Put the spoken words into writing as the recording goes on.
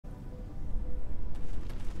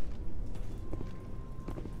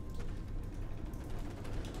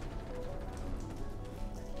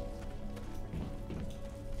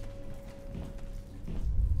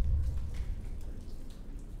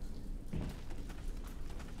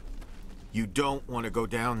You don't want to go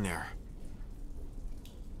down there.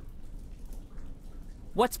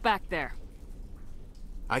 What's back there?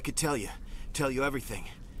 I could tell you everything.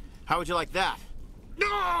 How would you like that?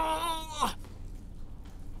 No!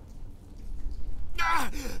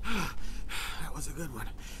 That was a good one.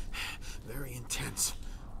 Very intense.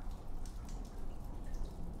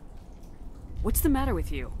 What's the matter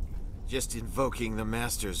with you? Just invoking the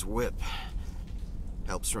Master's whip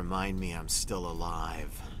helps remind me I'm still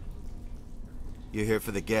alive. You're here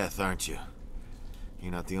for the Geth, aren't you?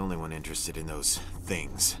 You're not the only one interested in those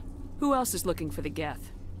things. Who else is looking for the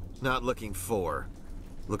Geth? Not looking for.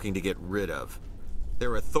 Looking to get rid of.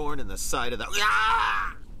 They're a thorn in the side of the...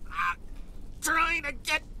 Ah! Ah! Trying to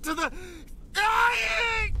get to the...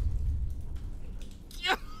 Dying!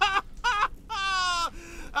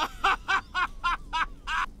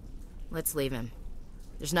 Let's leave him.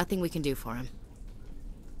 There's nothing we can do for him.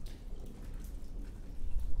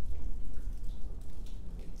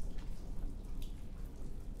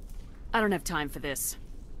 I don't have time for this.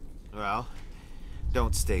 Well,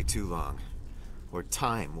 don't stay too long, or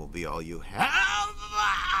time will be all you have.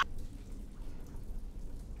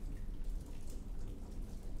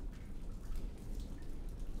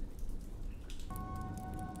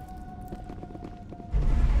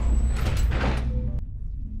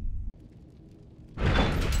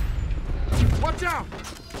 Watch out!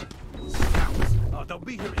 Oh, they'll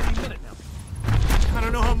be here any minute now. I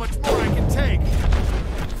don't know how much more I can take.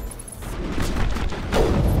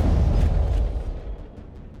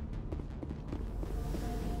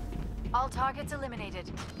 All targets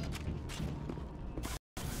eliminated.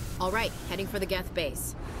 All right, heading for the Geth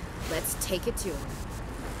base. Let's take it to him.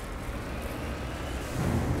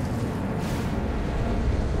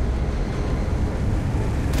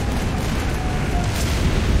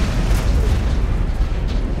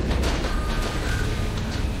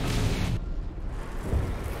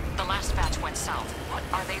 The last batch went south. What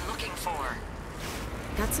are they looking for?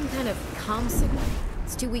 Got some kind of comm signal.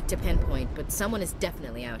 It's too weak to pinpoint, but someone is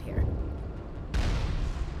definitely out here.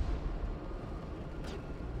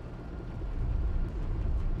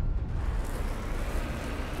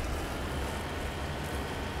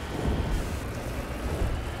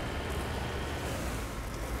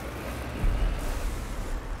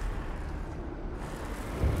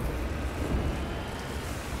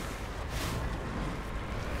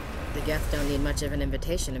 The Geth don't need much of an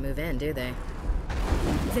invitation to move in, do they?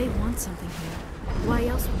 They want something here. Why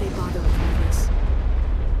else would they bother with all this?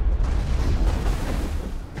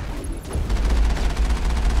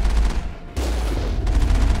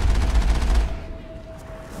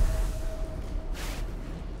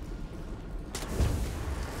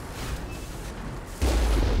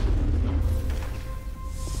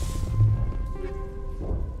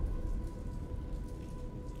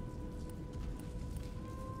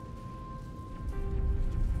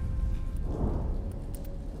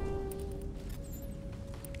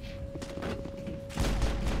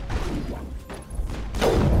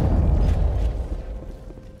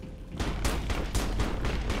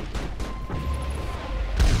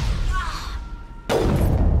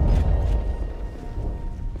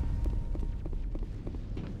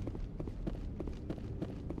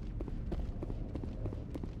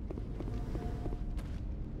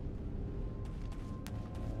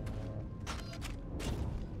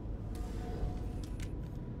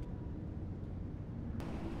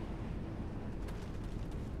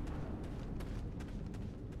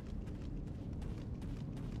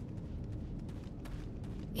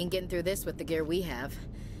 Ain't getting through this with the gear we have.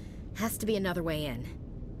 Has to be another way in.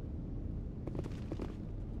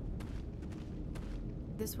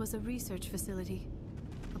 This was a research facility.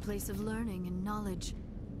 A place of learning and knowledge.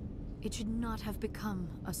 It should not have become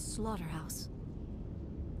a slaughterhouse.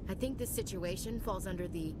 I think this situation falls under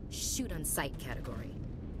the shoot-on-sight category.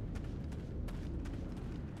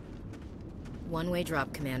 One-way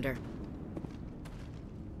drop, Commander.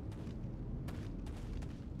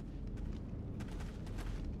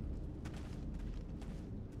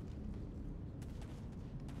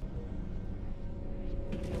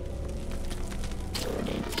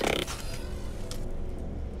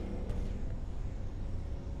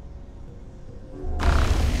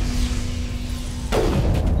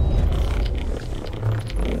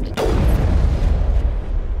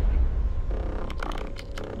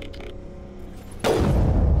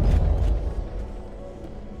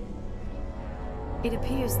 It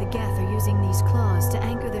appears the Geth are using these claws to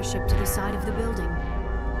anchor their ship to the side of the building.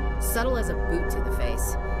 Subtle as a boot to the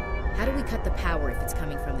face. How do we cut the power if it's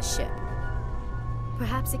coming from the ship?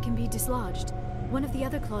 Perhaps it can be dislodged. One of the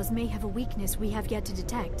other claws may have a weakness we have yet to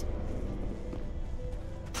detect.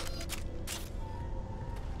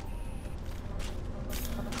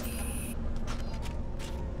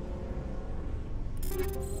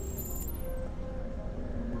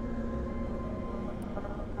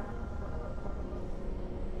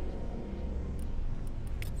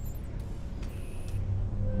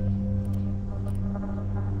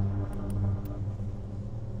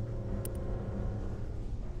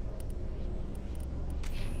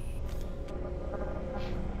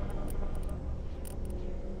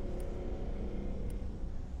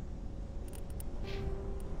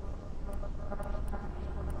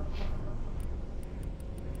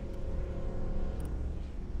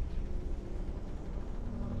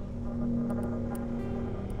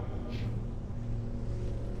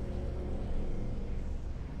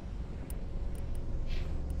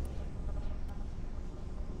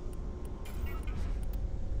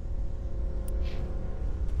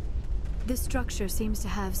 This structure seems to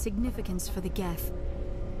have significance for the Geth.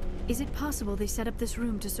 Is it possible they set up this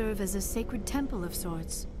room to serve as a sacred temple of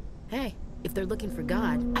sorts? Hey, if they're looking for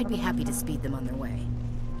God, I'd be happy to speed them on their way.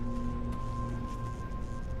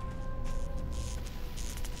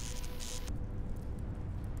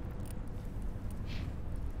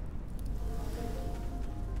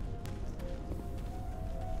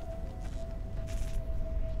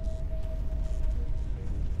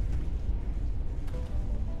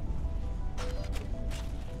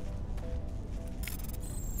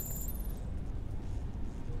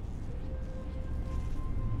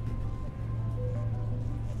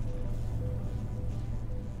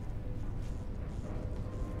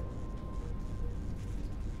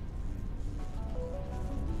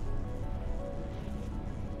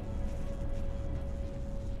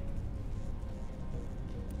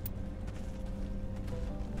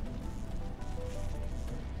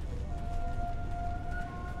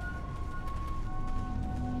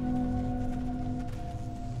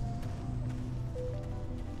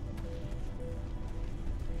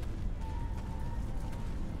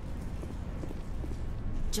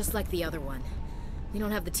 Just like the other one. We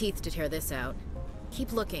don't have the teeth to tear this out.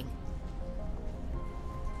 Keep looking.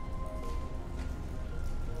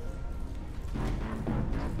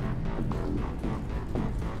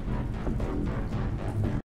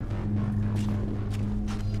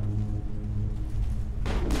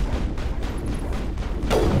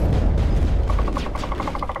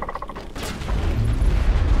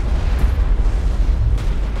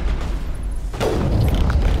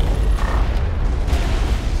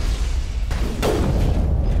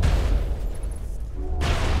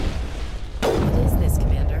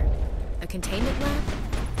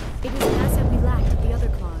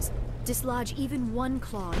 Dislodge even one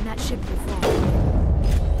claw and that ship will fall.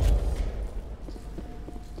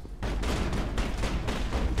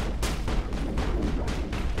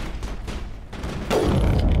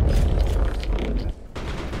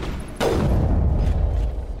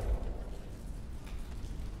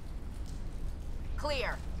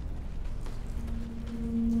 Clear.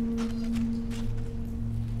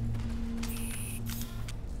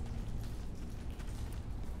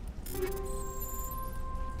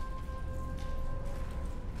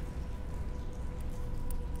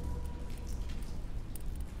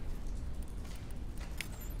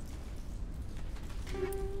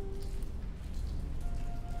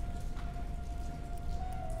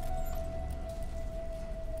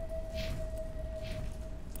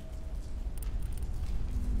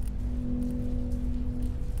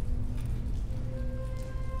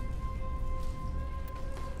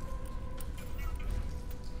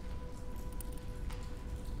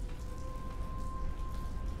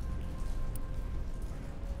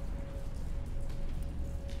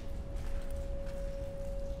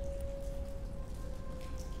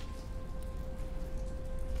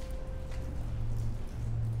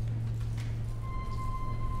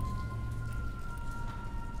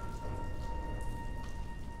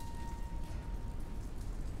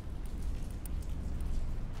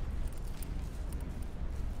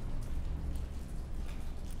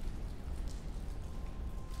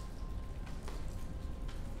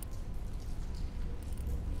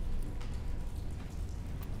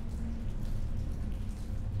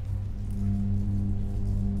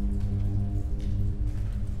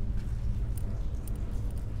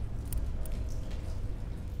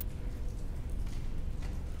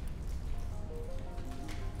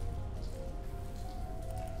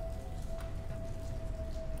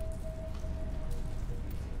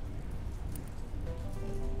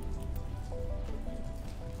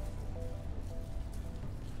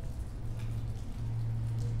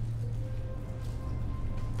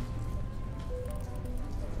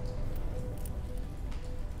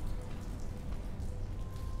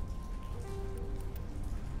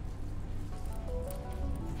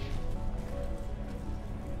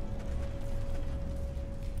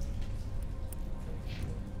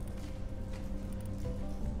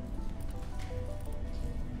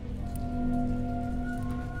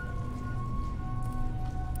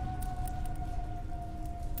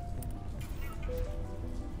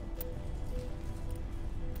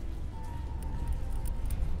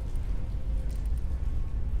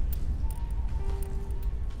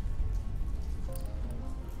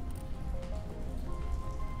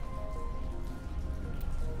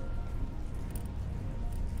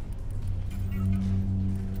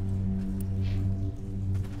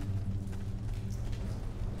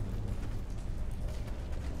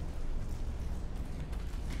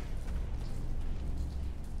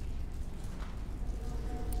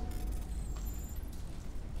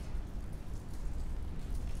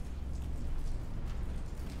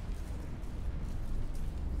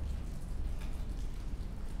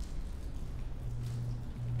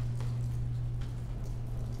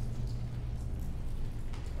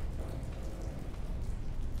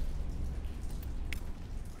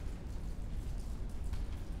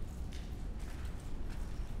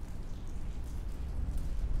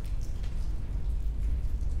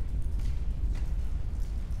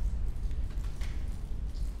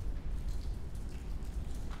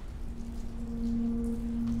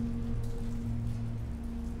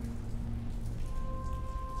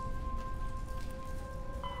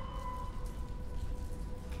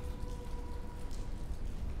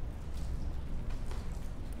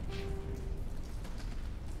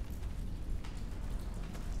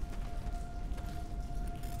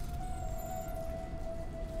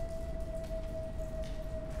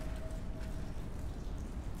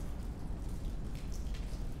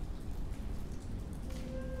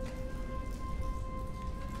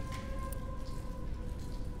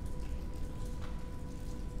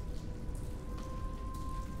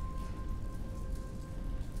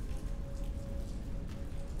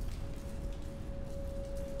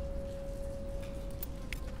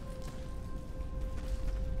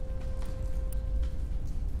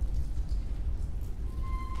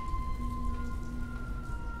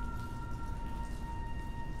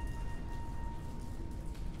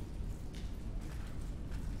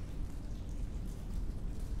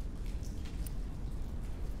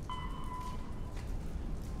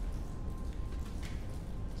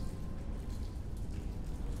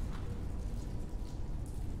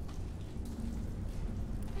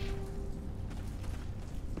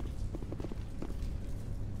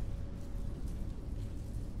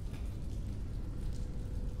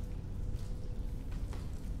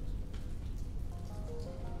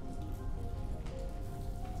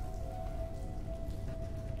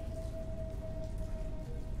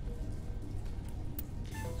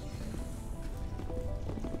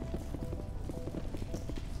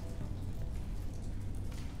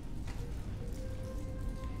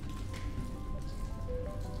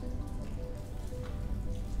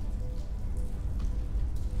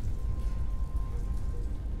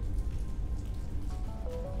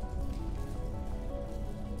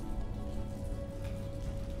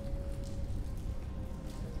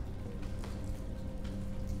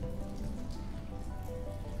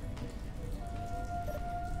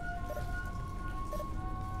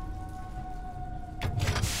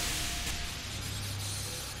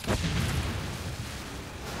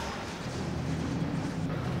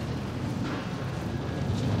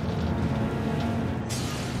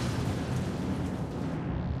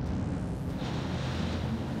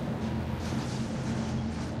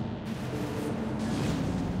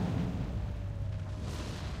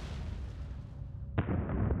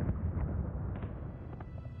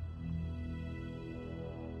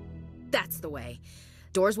 That's the way.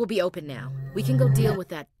 Doors will be open now. We can go deal with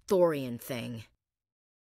that Thorian thing.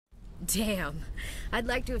 Damn. I'd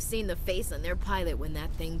like to have seen the face on their pilot when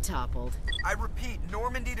that thing toppled. I repeat,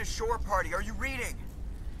 Normandy to shore party. Are you reading?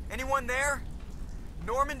 Anyone there?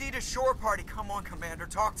 Normandy to shore party. Come on, Commander,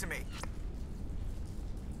 talk to me.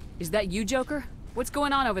 Is that you, Joker? What's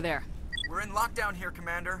going on over there? We're in lockdown here,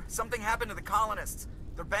 Commander. Something happened to the colonists.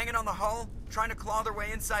 They're banging on the hull, trying to claw their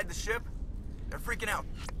way inside the ship. They're freaking out.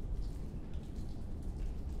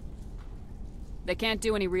 They can't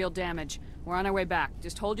do any real damage. We're on our way back.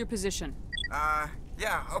 Just hold your position.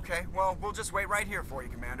 Yeah, okay. Well, we'll just wait right here for you,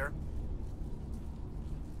 Commander.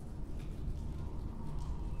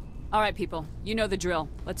 All right, people. You know the drill.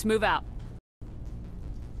 Let's move out.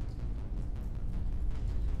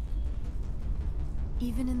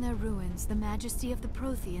 Even in their ruins, the majesty of the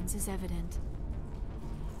Protheans is evident.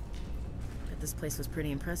 Bet this place was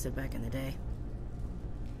pretty impressive back in the day.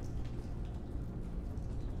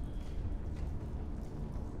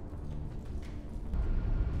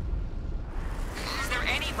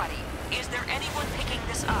 Is there anyone picking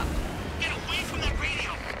this up? Get away from that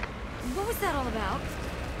radio! What was that all about?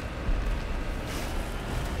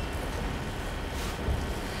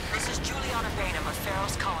 This is Juliana Bainham of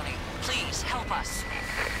Feros Colony. Please, help us.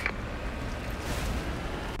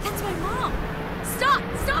 That's my mom! Stop!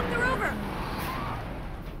 Stop the rover!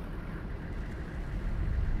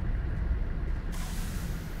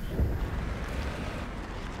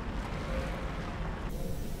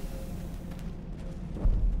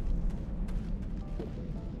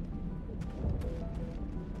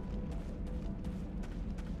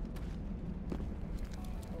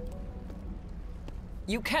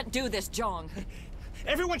 You can't do this, Jong.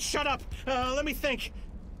 Everyone shut up! Let me think.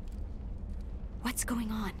 What's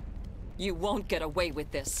going on? You won't get away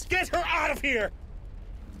with this. Get her out of here!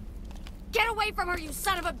 Get away from her, you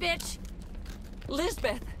son of a bitch!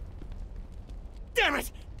 Lisbeth! Damn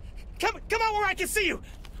it! Come out where I can see you!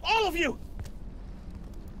 All of you!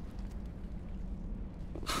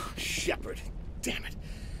 Shepard. Damn it.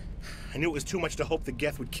 I knew it was too much to hope the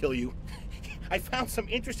Geth would kill you. I found some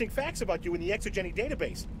interesting facts about you in the Exogeny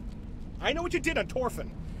database. I know what you did on Torfin.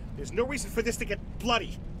 There's no reason for this to get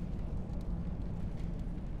bloody.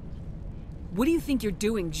 What do you think you're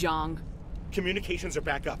doing, Zhang? Communications are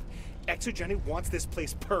back up. Exogeny wants this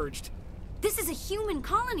place purged. This is a human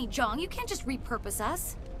colony, Jong. You can't just repurpose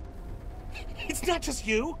us. It's not just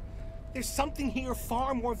you. There's something here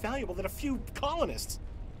far more valuable than a few colonists.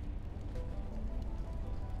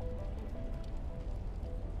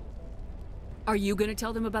 Are you gonna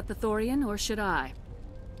tell them about the Thorian, or should I?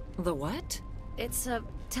 The what? It's a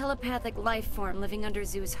telepathic life form living under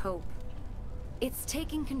Zoo's hope. It's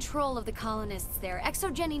taking control of the colonists there.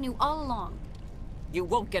 Exogeny knew all along. You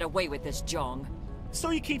won't get away with this, Jong.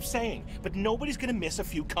 So you keep saying, but nobody's gonna miss a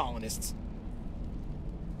few colonists.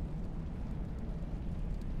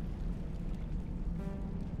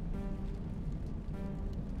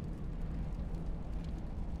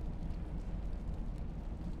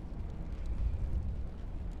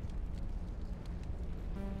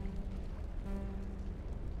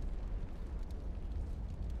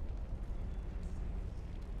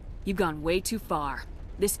 You've gone way too far.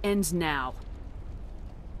 This ends now.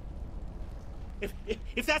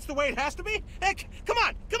 If that's the way it has to be, heck, come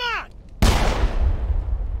on, come on!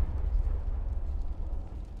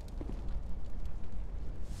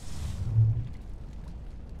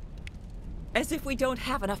 As if we don't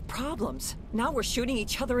have enough problems. Now we're shooting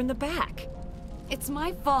each other in the back. It's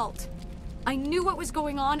my fault. I knew what was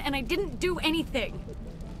going on, and I didn't do anything.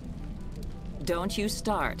 Don't you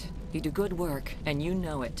start. You do good work, and you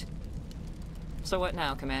know it. So what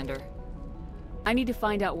now, Commander? I need to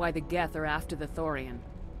find out why the Geth are after the Thorian.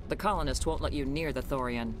 The colonists won't let you near the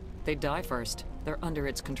Thorian. They die first. They're under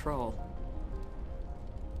its control.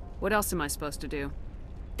 What else am I supposed to do?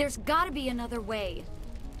 There's gotta be another way.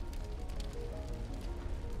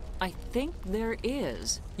 I think there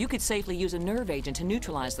is. You could safely use a nerve agent to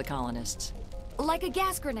neutralize the colonists. Like a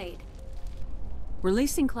gas grenade.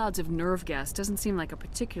 Releasing clouds of nerve gas doesn't seem like a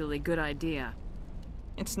particularly good idea.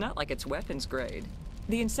 It's not like it's weapons grade.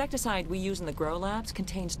 The insecticide we use in the grow labs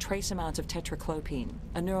contains trace amounts of tetraclopine,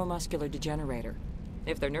 a neuromuscular degenerator.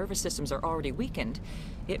 If their nervous systems are already weakened,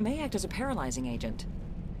 it may act as a paralyzing agent.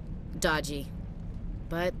 Dodgy.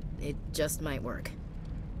 But it just might work.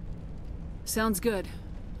 Sounds good.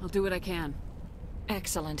 I'll do what I can.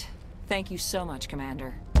 Excellent. Thank you so much,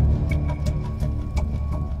 Commander.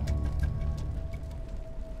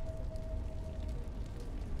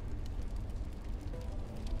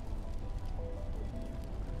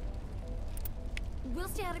 We'll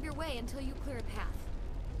stay out of your way until you clear a path.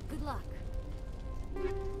 Good luck.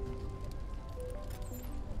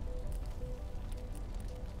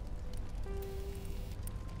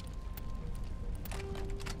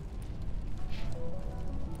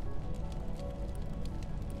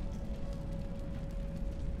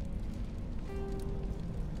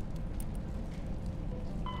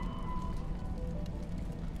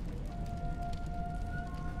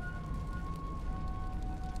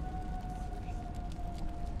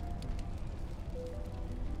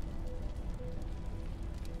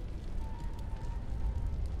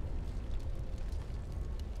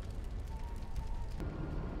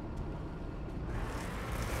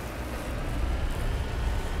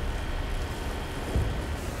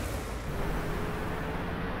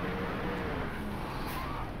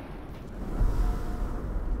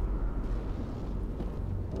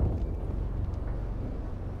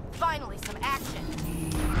 Finally, some action.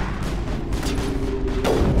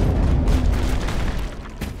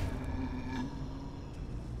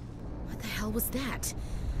 What the hell was that?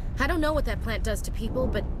 I don't know what that plant does to people,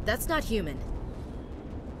 but that's not human.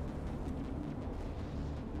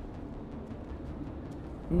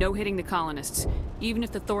 No hitting the colonists, even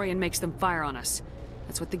if the Thorian makes them fire on us.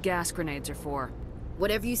 That's what the gas grenades are for.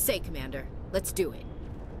 Whatever you say, Commander. Let's do it.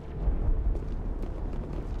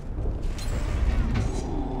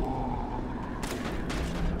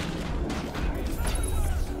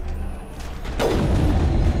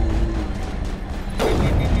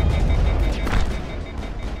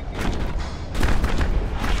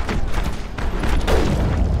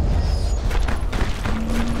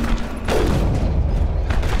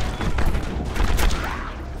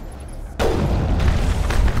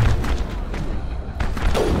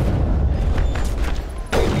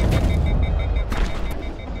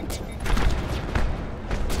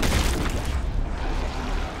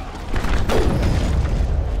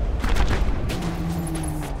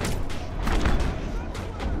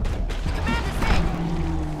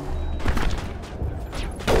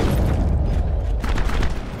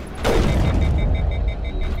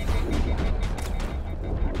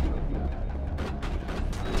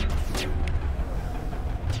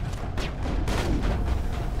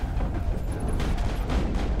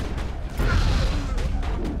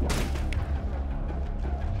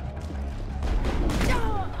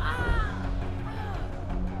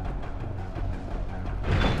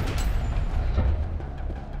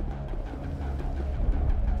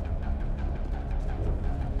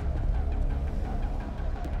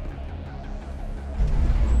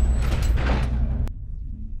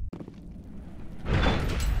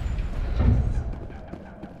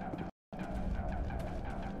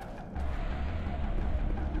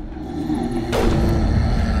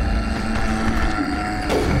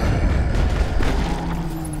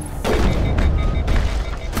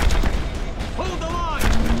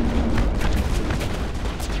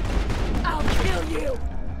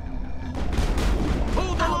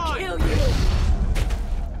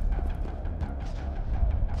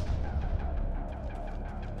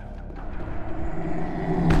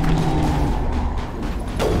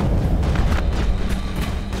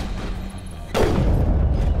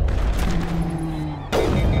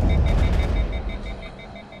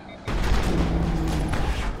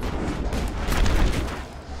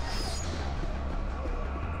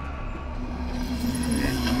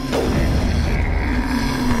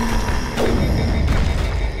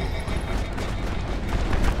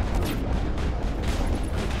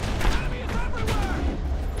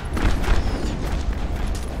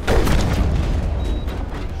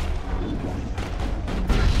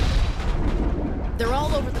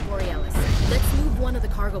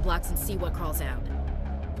 Blocks and see what crawls out.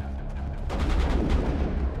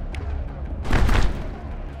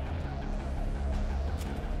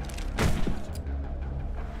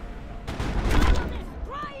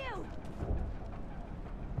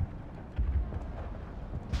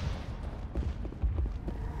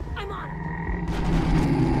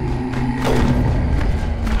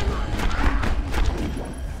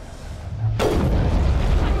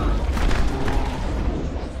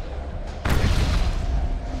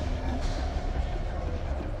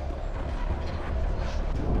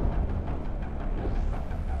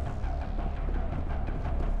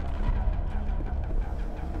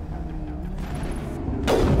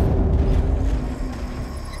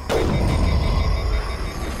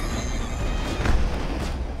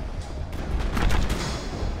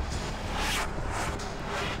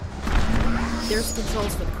 There's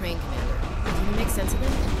controls for the crane, Commander. Can you make sense of it?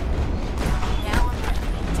 Now I'm ready.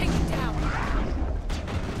 Take it down.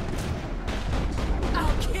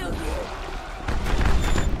 I'll kill you.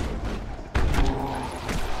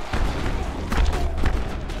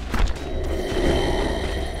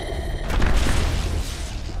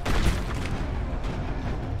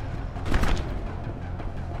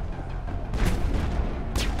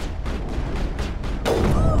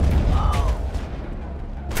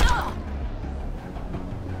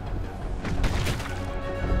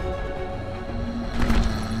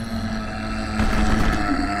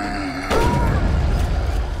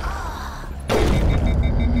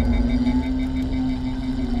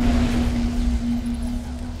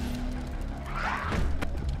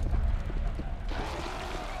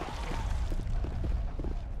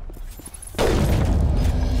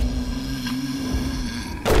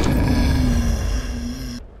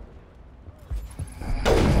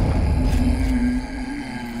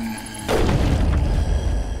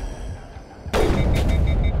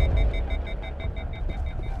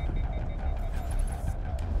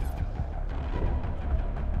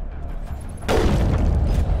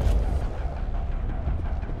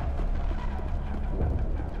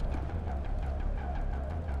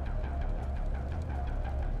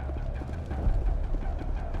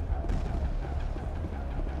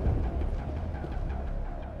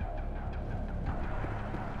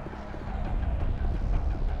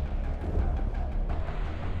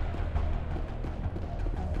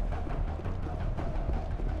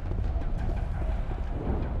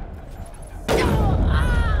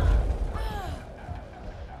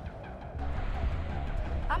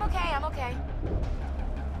 I'm okay.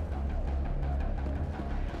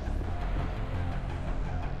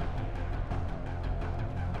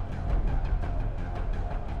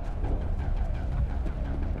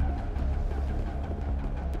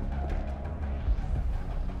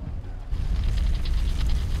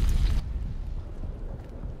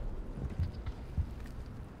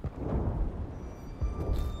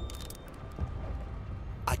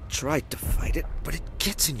 I tried to fight it, but it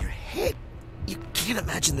gets in your head. You can't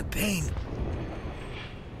imagine the pain.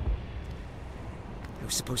 I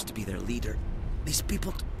was supposed to be their leader. These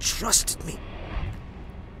people trusted me.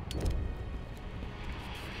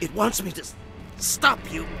 It wants me to stop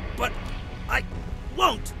you, but I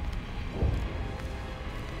won't.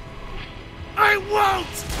 I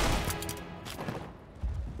won't!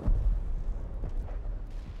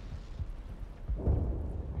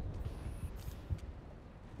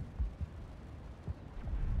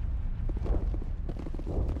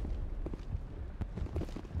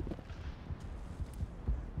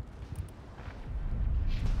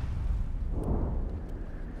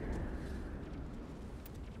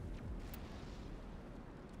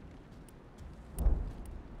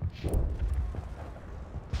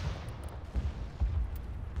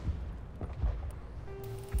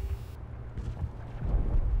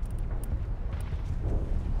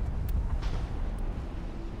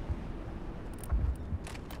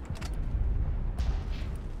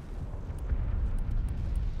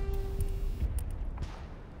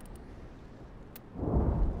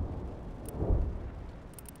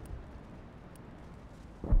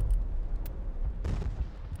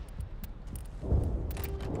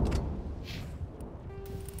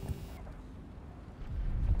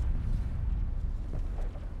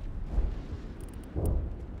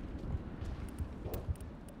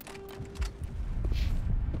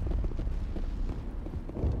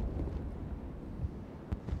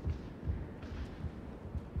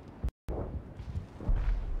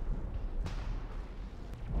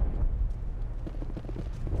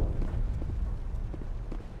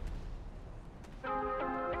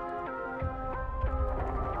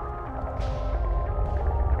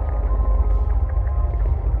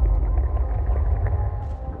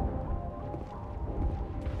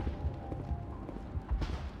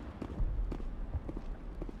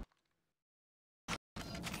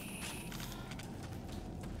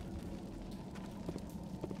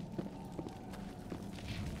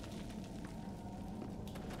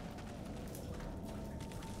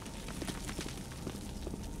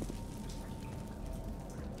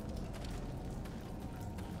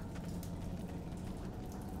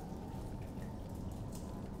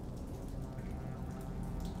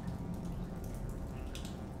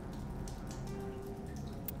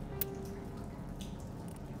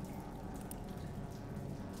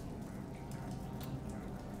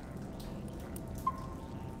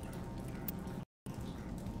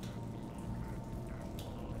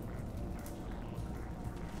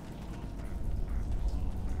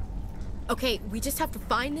 Okay, we just have to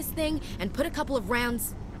find this thing and put a couple of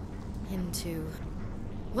rounds into...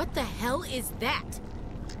 What the hell is that?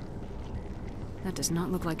 That does not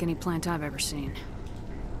look like any plant I've ever seen.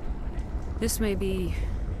 This may be...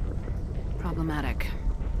 problematic.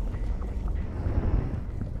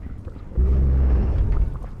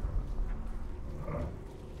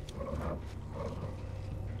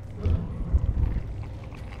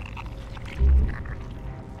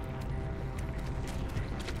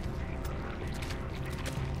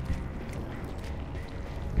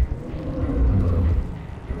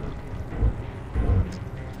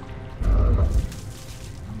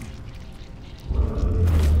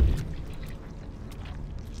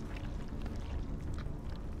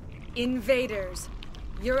 Invaders,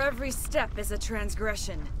 your every step is a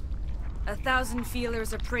transgression. 1,000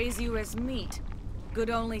 feelers appraise you as meat, good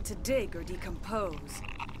only to dig or decompose.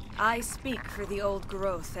 I speak for the old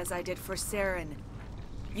growth as I did for Saren.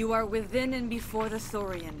 You are within and before the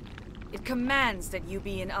Thorian. It commands that you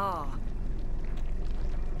be in awe.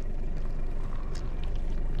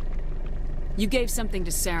 You gave something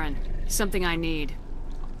to Saren. Something I need.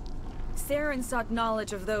 Saren sought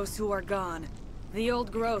knowledge of those who are gone. The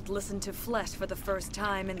old growth listened to flesh for the first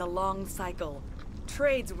time in the long cycle.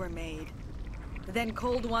 Trades were made. Then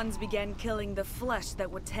cold ones began killing the flesh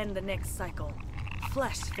that would tend the next cycle.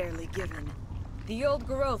 Flesh fairly given. The old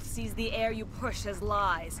growth sees the air you push as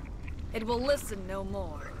lies. It will listen no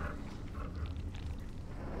more.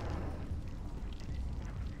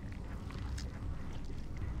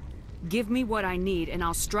 Give me what I need, and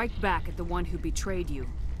I'll strike back at the one who betrayed you.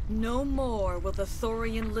 No more will the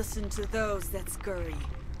Thorian listen to those that scurry.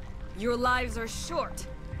 Your lives are short,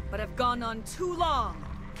 but have gone on too long.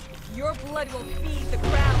 Your blood will feed the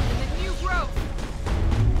ground and the new growth!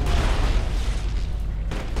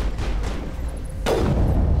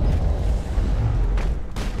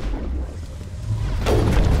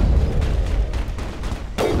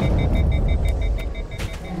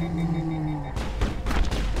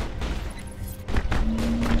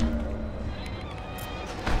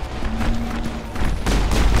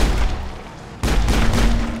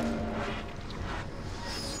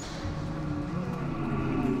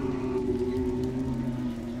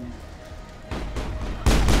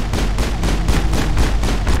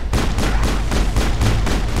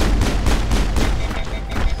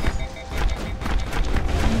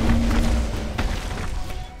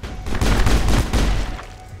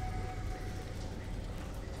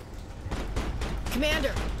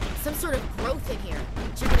 Commander, some sort of growth in here.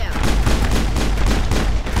 Check it out.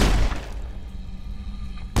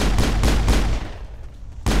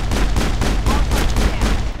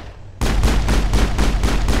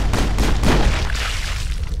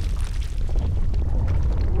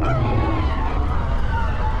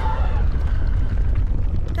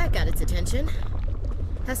 That got its attention.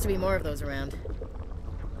 Has to be more of those around.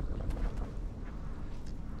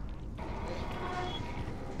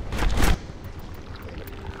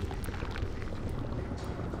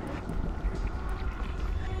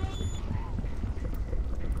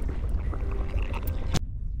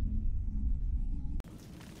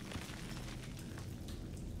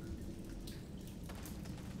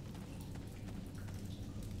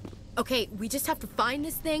 Okay, we just have to find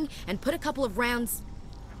this thing and put a couple of rounds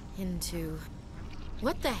into...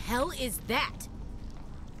 What the hell is that?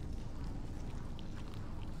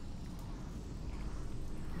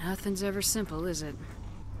 Nothing's ever simple, is it?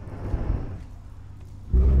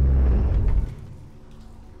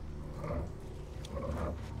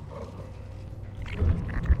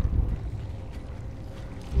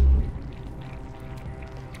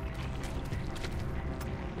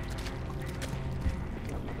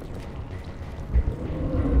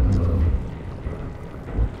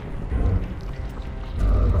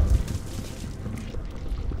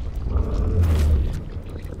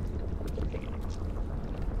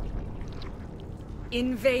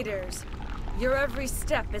 Invaders, your every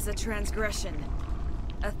step is a transgression.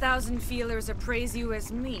 1,000 feelers appraise you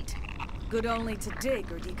as meat, good only to dig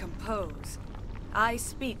or decompose. I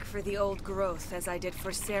speak for the old growth as I did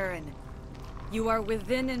for Saren. You are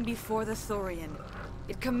within and before the Thorian.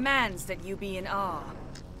 It commands that you be in awe.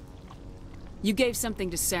 You gave something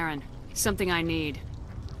to Saren. Something I need.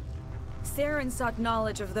 Saren sought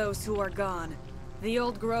knowledge of those who are gone. The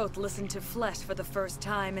old growth listened to flesh for the first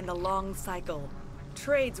time in the long cycle.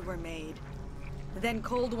 Trades were made. Then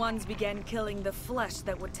cold ones began killing the flesh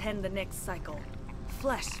that would tend the next cycle.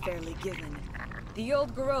 Flesh fairly given. The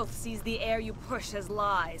old growth sees the air you push as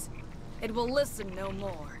lies. It will listen no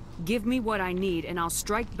more. Give me what I need, and I'll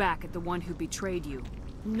strike back at the one who betrayed you.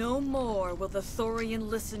 No more will the Thorian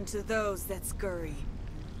listen to those that scurry.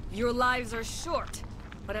 Your lives are short,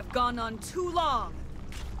 but have gone on too long.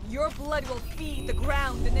 Your blood will feed the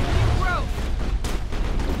ground and the new growth!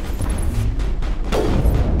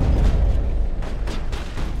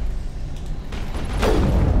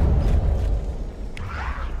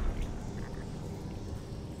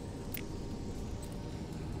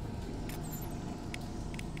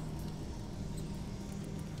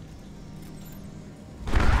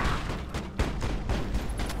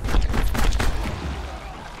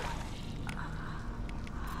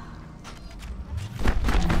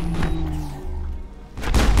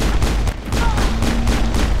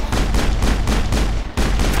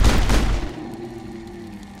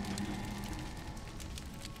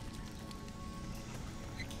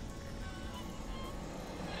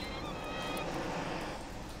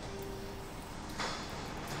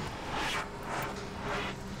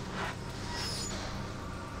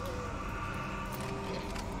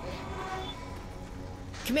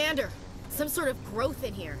 Commander, some sort of growth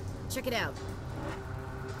in here. Check it out.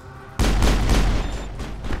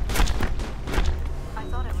 I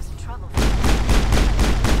thought I was in trouble.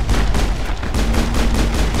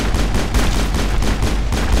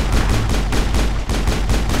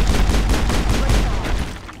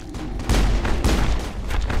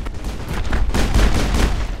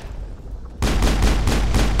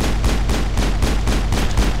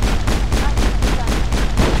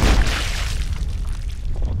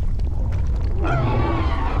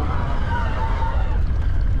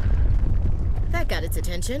 Got its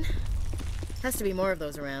attention. Has to be more of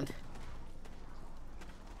those around.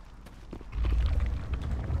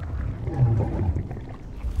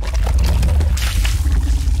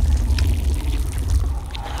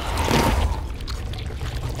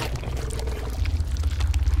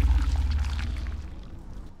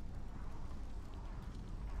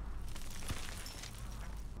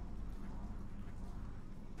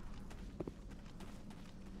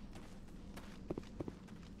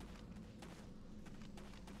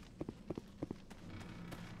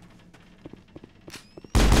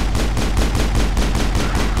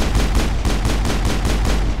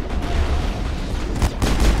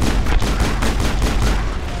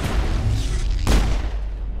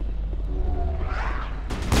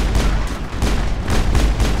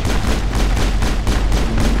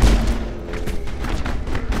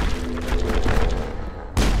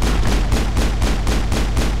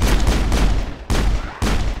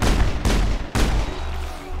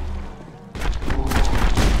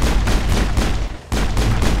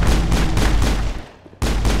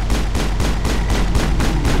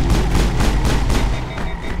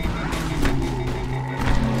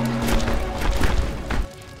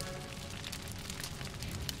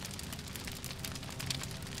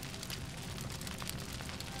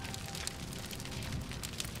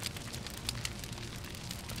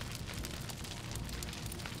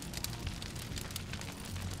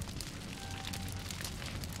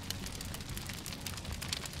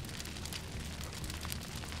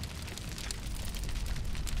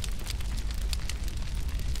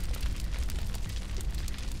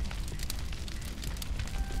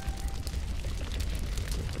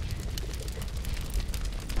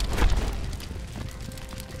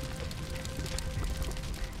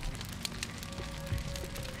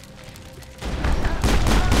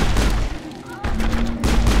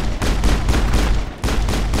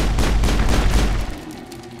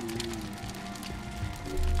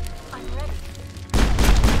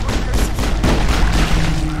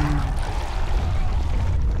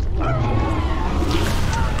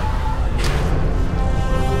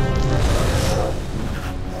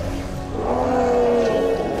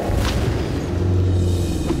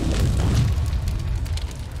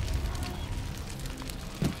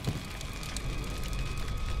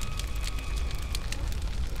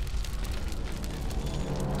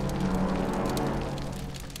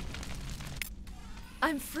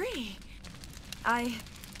 I'm free. I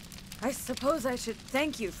suppose I should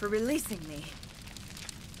thank you for releasing me.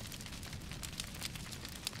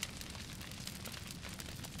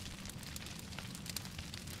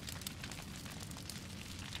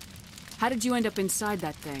 How did you end up inside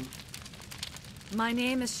that thing? My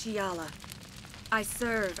name is Shiala. I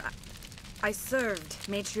served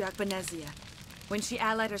Matriarch Benezia. When she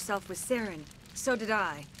allied herself with Saren, so did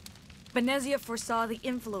I. Benezia foresaw the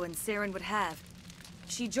influence Saren would have.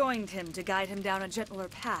 She joined him to guide him down a gentler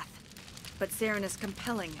path. But Saren is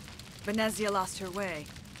compelling. Benezia lost her way.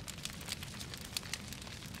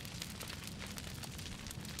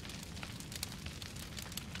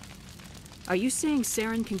 Are you saying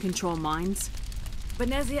Saren can control minds?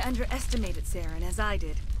 Benezia underestimated Saren, as I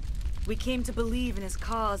did. We came to believe in his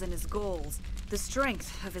cause and his goals. The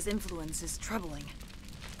strength of his influence is troubling.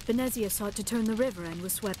 Benezia sought to turn the river and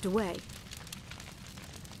was swept away.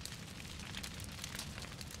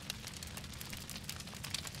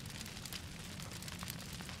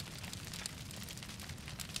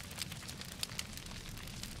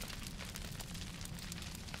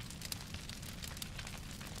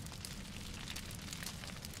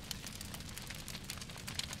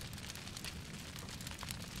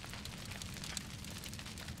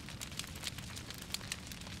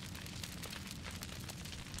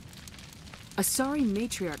 Asari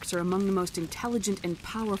matriarchs are among the most intelligent and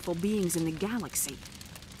powerful beings in the galaxy.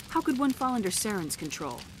 How could one fall under Saren's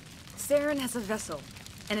control? Saren has a vessel,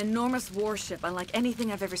 an enormous warship unlike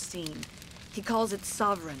anything I've ever seen. He calls it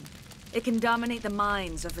Sovereign. It can dominate the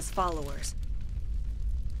minds of his followers.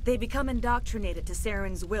 They become indoctrinated to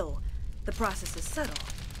Saren's will. The process is subtle.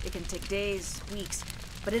 It can take days, weeks,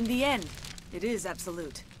 but in the end, it is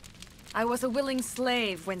absolute. I was a willing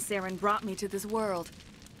slave when Saren brought me to this world.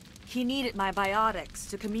 He needed my biotics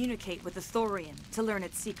to communicate with the Thorian, to learn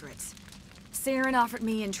its secrets. Saren offered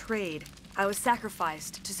me in trade. I was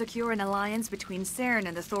sacrificed to secure an alliance between Saren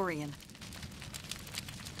and the Thorian.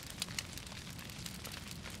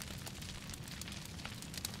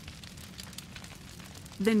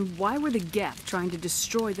 Then why were the Geth trying to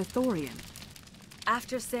destroy the Thorian?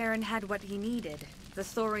 After Saren had what he needed, the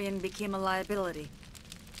Thorian became a liability.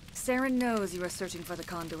 Saren knows you are searching for the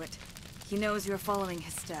conduit. He knows you are following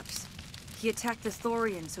his steps. He attacked the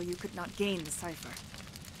Thorian so you could not gain the cipher.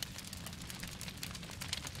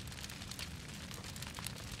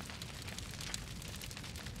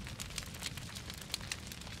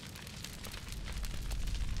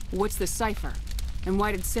 What's the cipher? And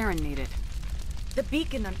why did Saren need it? The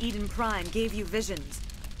beacon on Eden Prime gave you visions.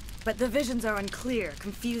 But the visions are unclear,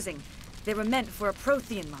 confusing. They were meant for a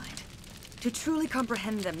Prothean mind. To truly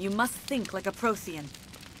comprehend them, you must think like a Prothean.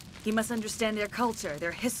 You must understand their culture,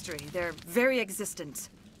 their history, their very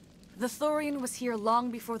existence. The Thorian was here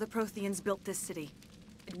long before the Protheans built this city.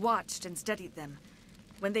 It watched and studied them.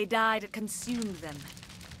 When they died, it consumed them.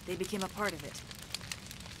 They became a part of it.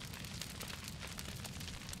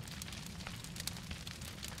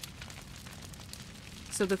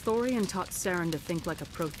 So the Thorian taught Saren to think like a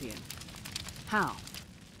Prothean. How?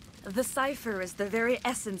 The cipher is the very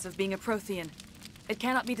essence of being a Prothean. It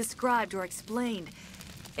cannot be described or explained.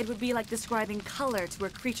 It would be like describing color to a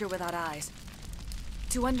creature without eyes.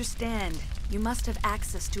 To understand, you must have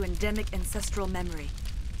access to endemic ancestral memory,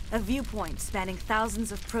 a viewpoint spanning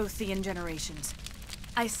thousands of Prothean generations.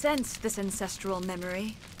 I sensed this ancestral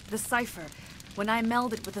memory, the cipher, when I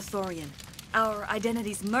melded with the Thorian. Our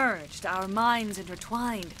identities merged, our minds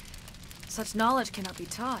intertwined. Such knowledge cannot be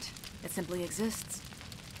taught. It simply exists.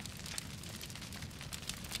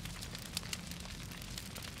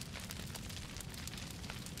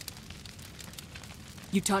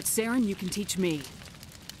 You taught Saren, you can teach me.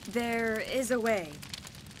 There is a way.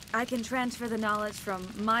 I can transfer the knowledge from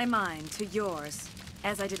my mind to yours,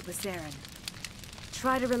 as I did with Saren.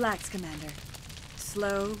 Try to relax, Commander.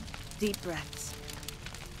 Slow, deep breaths.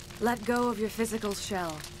 Let go of your physical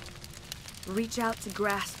shell. Reach out to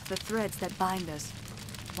grasp the threads that bind us,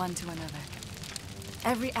 one to another.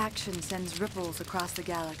 Every action sends ripples across the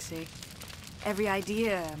galaxy. Every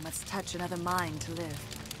idea must touch another mind to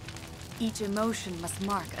live. Each emotion must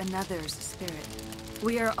mark another's spirit.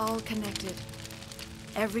 We are all connected.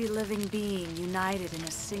 Every living being united in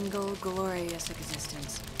a single glorious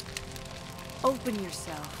existence. Open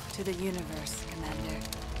yourself to the universe, Commander.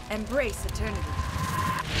 Embrace eternity.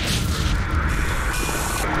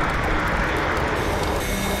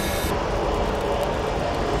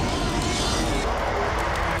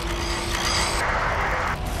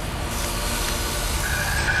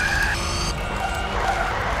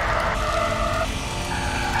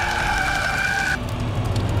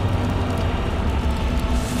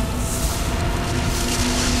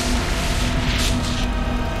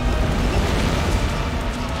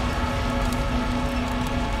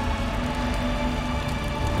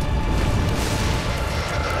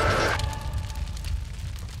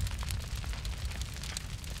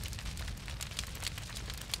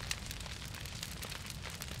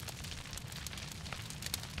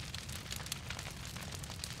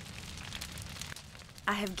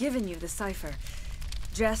 I have given you the cipher,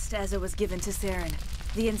 just as it was given to Saren.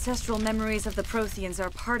 The ancestral memories of the Protheans are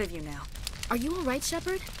part of you now. Are you alright,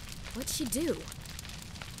 Shepard? What'd she do?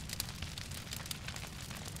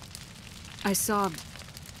 I saw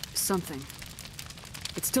something.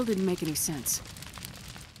 It still didn't make any sense.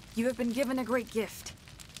 You have been given a great gift.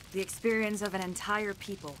 The experience of an entire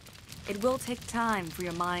people. It will take time for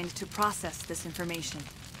your mind to process this information.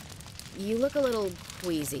 You look a little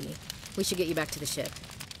queasy. We should get you back to the ship.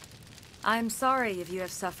 I'm sorry if you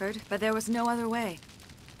have suffered, but there was no other way.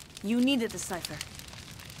 You needed the cipher.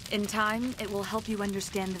 In time, it will help you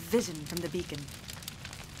understand the vision from the beacon.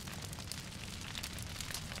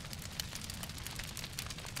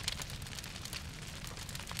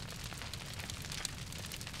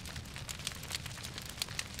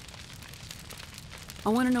 I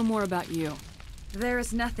want to know more about you. There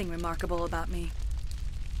is nothing remarkable about me.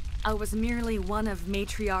 I was merely one of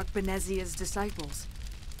Matriarch Benezia's disciples.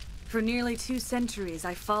 For nearly 2 centuries,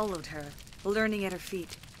 I followed her, learning at her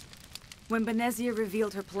feet. When Benezia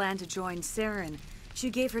revealed her plan to join Saren,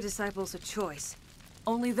 she gave her disciples a choice.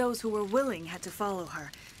 Only those who were willing had to follow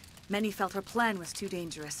her. Many felt her plan was too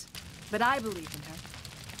dangerous, but I believed in her.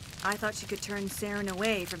 I thought she could turn Saren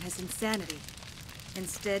away from his insanity.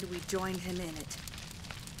 Instead, we joined him in it.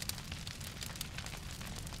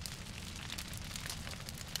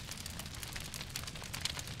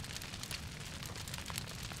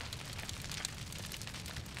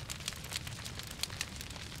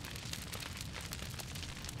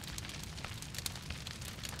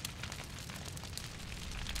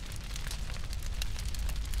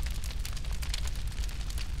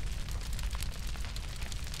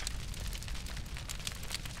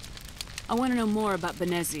 I want to know more about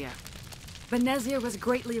Benezia. Benezia was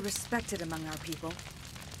greatly respected among our people.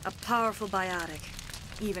 A powerful biotic,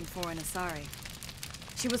 even for an Asari.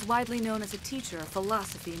 She was widely known as a teacher of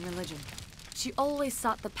philosophy and religion. She always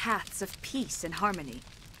sought the paths of peace and harmony.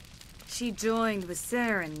 She joined with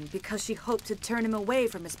Saren because she hoped to turn him away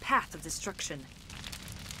from his path of destruction.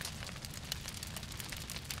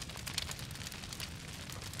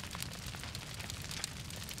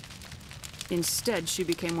 Instead, she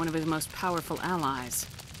became one of his most powerful allies.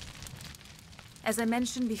 As I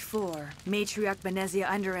mentioned before, Matriarch Benezia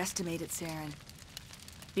underestimated Saren.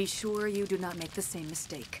 Be sure you do not make the same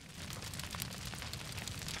mistake.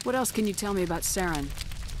 What else can you tell me about Saren?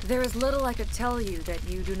 There is little I could tell you that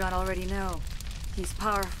you do not already know. He's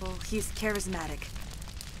powerful, he's charismatic,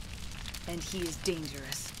 and he is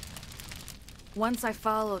dangerous. Once I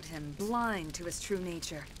followed him, blind to his true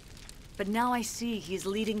nature. But now I see he's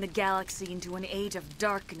leading the galaxy into an age of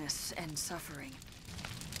darkness and suffering.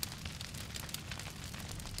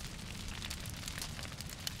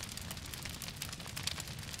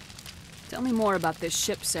 Tell me more about this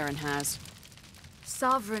ship Saren has.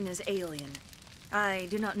 Sovereign is alien. I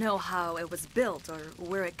do not know how it was built or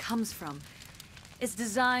where it comes from. Its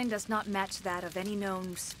design does not match that of any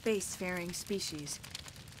known spacefaring species.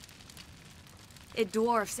 It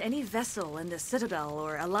dwarfs any vessel in the Citadel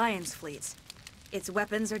or Alliance fleets. Its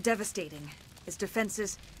weapons are devastating, its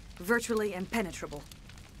defenses virtually impenetrable.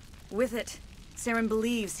 With it, Saren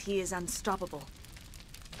believes he is unstoppable.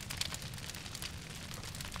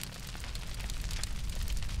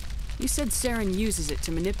 You said Saren uses it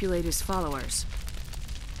to manipulate his followers.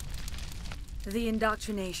 The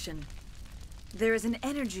indoctrination. There is an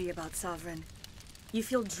energy about Sovereign. You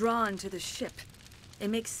feel drawn to the ship. It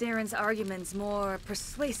makes Saren's arguments more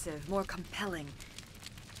persuasive, more compelling.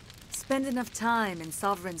 Spend enough time in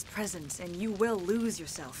Sovereign's presence and you will lose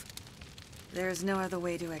yourself. There is no other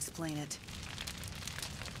way to explain it.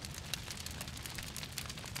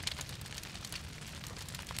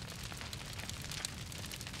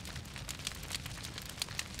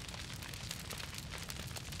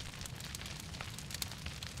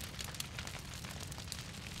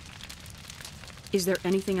 Is there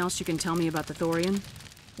anything else you can tell me about the Thorian?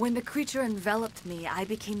 When the creature enveloped me, I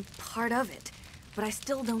became part of it. But I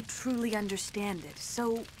still don't truly understand it.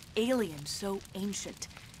 So alien, so ancient.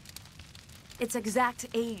 Its exact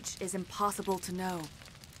age is impossible to know.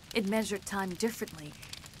 It measured time differently.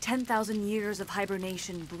 10,000 years of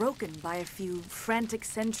hibernation broken by a few frantic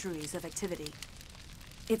centuries of activity.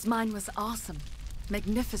 Its mind was awesome,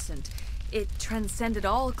 magnificent. It transcended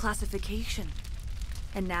all classification.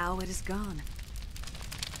 And now it is gone.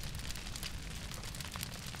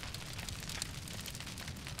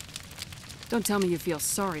 Don't tell me you feel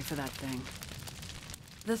sorry for that thing.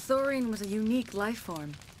 The Thorian was a unique life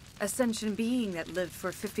form. A sentient being that lived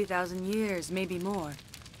for 50,000 years, maybe more.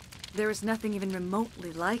 There is nothing even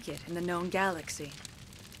remotely like it in the known galaxy.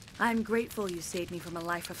 I'm grateful you saved me from a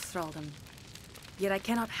life of thraldom. Yet I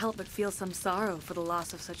cannot help but feel some sorrow for the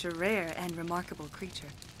loss of such a rare and remarkable creature.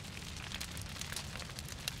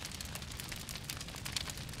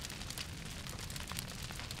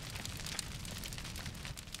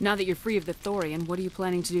 Now that you're free of the Thorian, what are you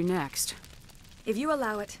planning to do next? If you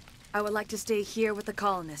allow it, I would like to stay here with the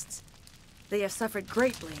colonists. They have suffered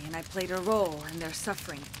greatly, and I played a role in their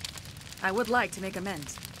suffering. I would like to make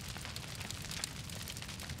amends.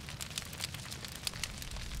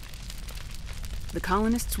 The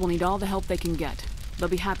colonists will need all the help they can get. They'll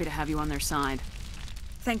be happy to have you on their side.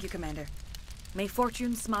 Thank you, Commander. May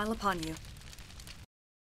fortune smile upon you.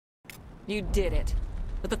 You did it.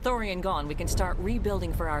 With the Thorian gone, we can start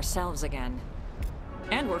rebuilding for ourselves again.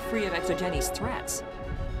 And we're free of Exogeni's threats.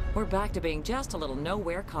 We're back to being just a little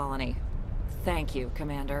nowhere colony. Thank you,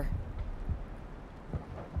 Commander.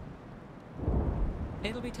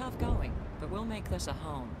 It'll be tough going, but we'll make this a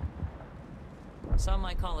home. Some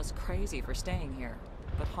might call us crazy for staying here,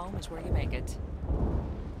 but home is where you make it.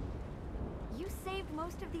 You saved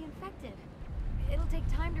most of the infected. It'll take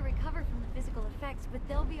time to recover from the physical effects, but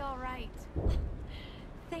they'll be all right.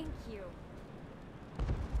 Thank you.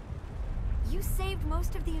 You saved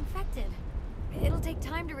most of the infected. It'll take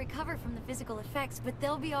time to recover from the physical effects, but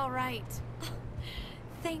they'll be all right.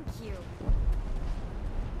 Thank you.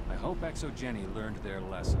 I hope Exogeni learned their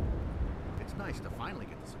lesson. It's nice to finally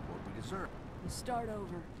get the support we deserve. We'll start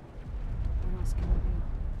over. What else can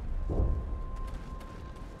we do?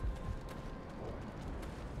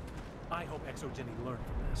 I hope Exogeni learned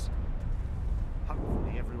from this.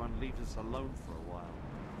 Hopefully everyone leaves us alone for a while.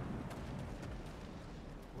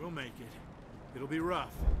 We'll make it. It'll be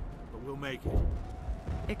rough, but we'll make it.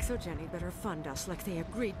 Exogeni better fund us like they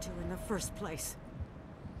agreed to in the first place.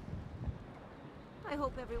 I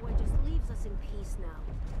hope everyone just leaves us in peace now.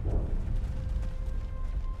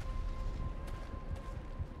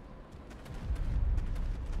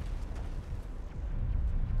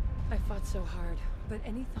 I fought so hard, but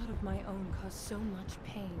any thought of my own caused so much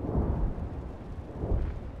pain.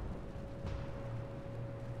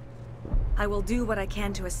 I will do what I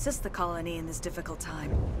can to assist the colony in this difficult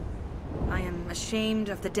time. I am ashamed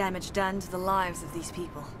of the damage done to the lives of these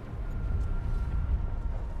people.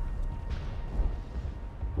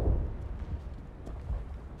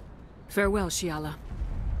 Farewell, Shiala.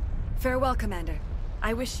 Farewell, Commander.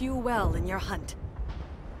 I wish you well in your hunt.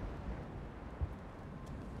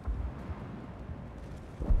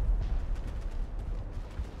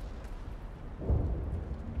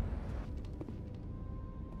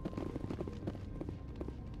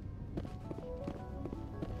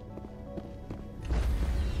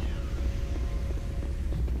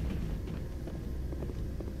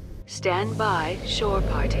 Stand by, shore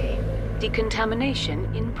party.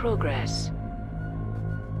 Decontamination in progress.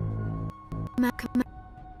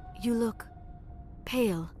 You look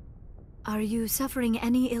pale. Are you suffering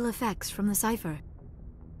any ill effects from the cipher?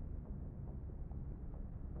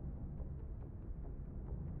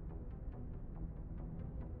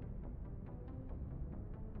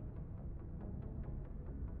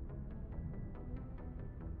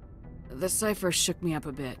 The cipher shook me up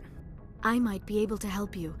a bit. I might be able to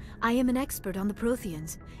help you. I am an expert on the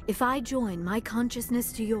Protheans. If I join my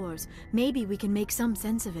consciousness to yours, maybe we can make some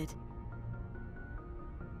sense of it.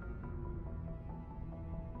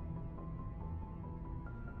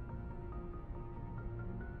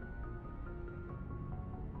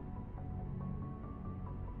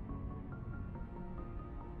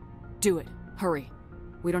 Do it. Hurry.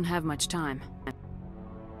 We don't have much time.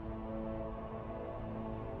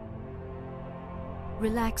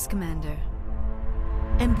 Relax, Commander.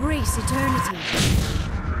 Embrace eternity.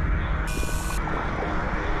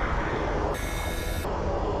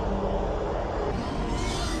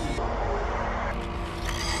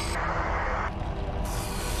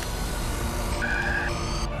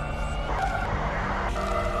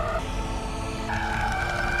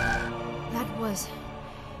 That was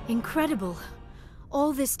incredible.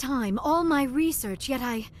 All this time, all my research, yet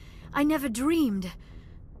I never dreamed.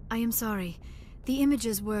 I am sorry. The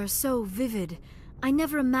images were so vivid. I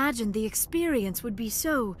never imagined the experience would be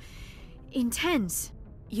so intense.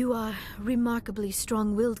 You are remarkably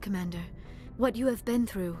strong-willed, Commander. What you have been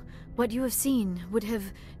through, what you have seen, would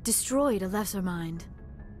have destroyed a lesser mind.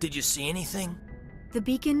 Did you see anything? The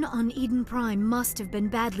beacon on Eden Prime must have been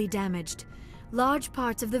badly damaged. Large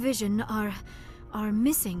parts of the vision are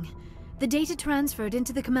missing. The data transferred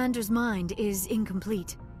into the Commander's mind is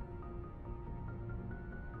incomplete.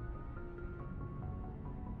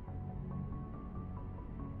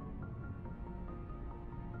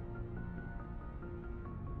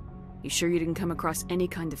 You sure you didn't come across any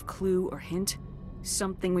kind of clue or hint?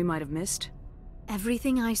 Something we might have missed?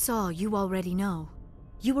 Everything I saw, you already know.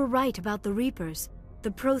 You were right about the Reapers.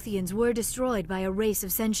 The Protheans were destroyed by a race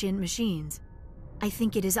of sentient machines. I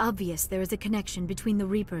think it is obvious there is a connection between the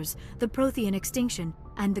Reapers, the Prothean extinction,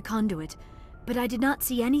 and the Conduit, but I did not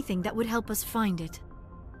see anything that would help us find it.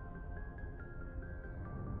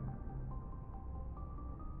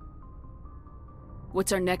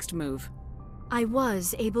 What's our next move? I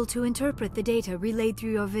was able to interpret the data relayed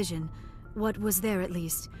through your vision, what was there at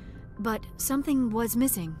least, but something was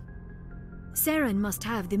missing. Saren must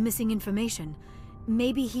have the missing information.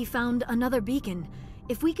 Maybe he found another beacon.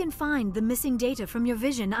 If we can find the missing data from your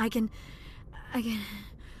vision, I can...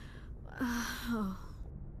 Oh.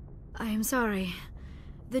 I am sorry.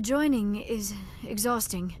 The joining is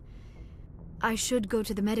exhausting. I should go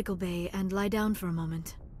to the medical bay and lie down for a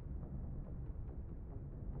moment.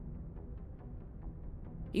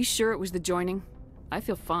 You sure it was the joining? I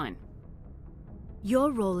feel fine.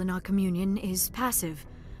 Your role in our communion is passive.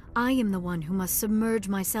 I am the one who must submerge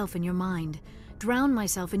myself in your mind, drown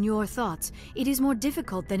myself in your thoughts. It is more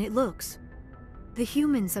difficult than it looks. The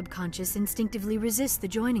human subconscious instinctively resists the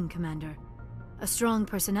joining, Commander. A strong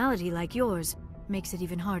personality like yours makes it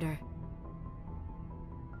even harder.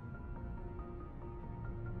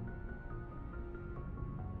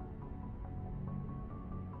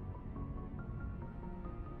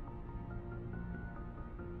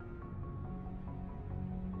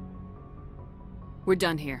 We're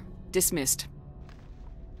done here. Dismissed.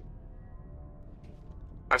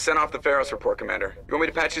 I've sent off the Feros report, Commander. You want me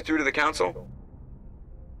to patch you through to the Council?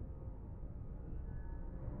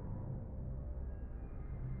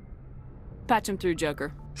 Patch him through,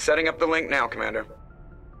 Joker. Setting up the link now, Commander.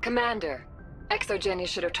 Commander, ExoGenny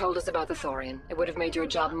should have told us about the Thorian. It would have made your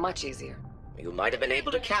job much easier. You might have been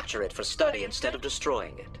able to capture it for study instead of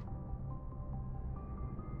destroying it.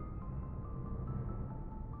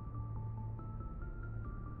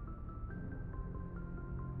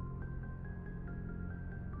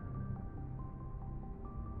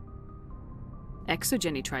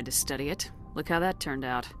 ExoGenny tried to study it. Look how that turned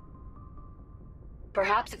out.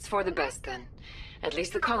 Perhaps it's for the best, then. At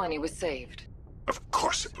least the colony was saved. Of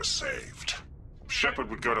course it was saved. Shepard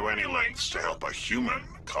would go to any lengths to help a human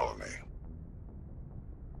colony.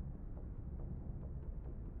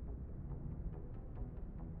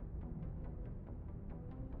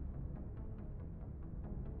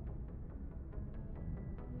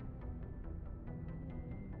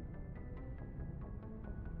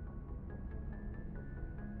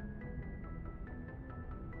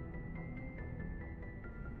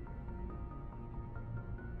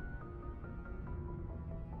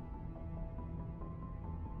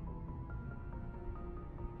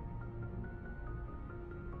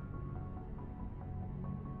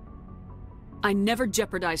 I never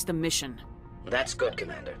jeopardized the mission. That's good,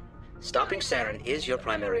 Commander. Stopping Saren is your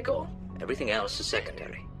primary goal. Everything else is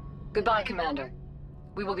secondary. Goodbye, Commander.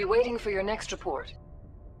 We will be waiting for your next report.